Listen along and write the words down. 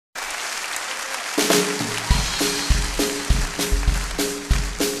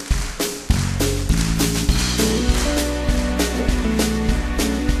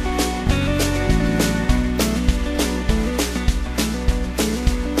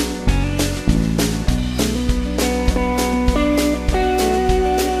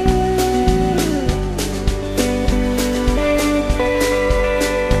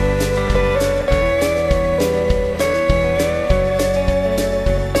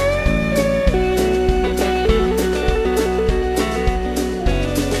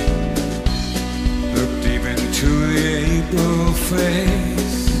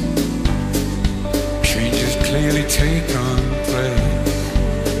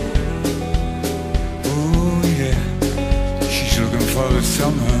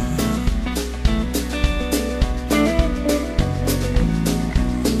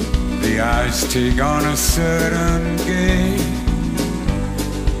take on a certain gait,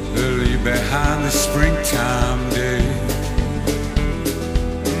 leave behind the springtime day.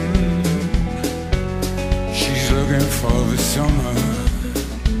 She's looking for the summer.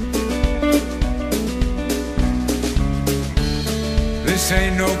 This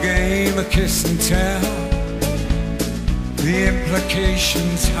ain't no game of kiss and tell. The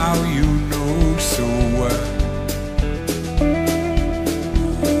implications how you know so well.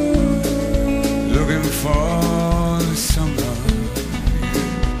 Looking for the summer.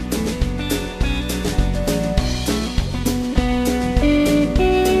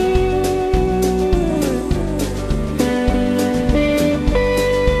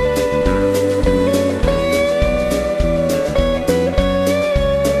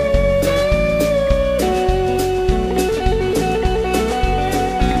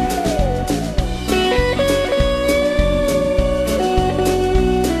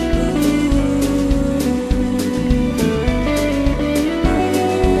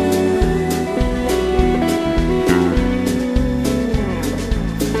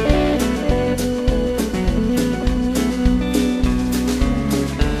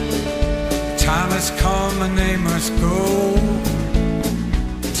 Time has come and they must go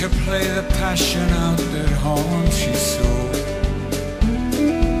to play the passion out that haunts you so.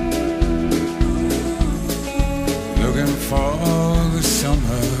 Looking for the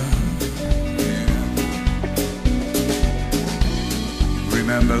summer, yeah.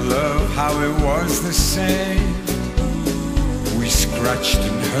 Remember love, how it was the same. We scratched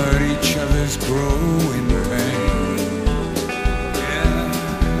and hurt each other's growing pain.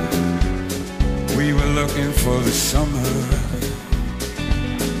 We were looking for the summer.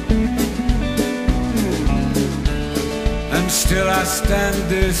 And still I stand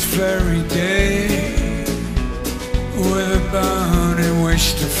this very day with a burning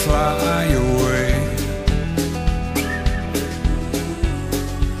wish to fly away.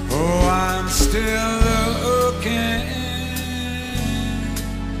 Oh, I'm still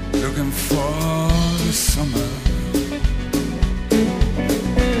looking for the summer.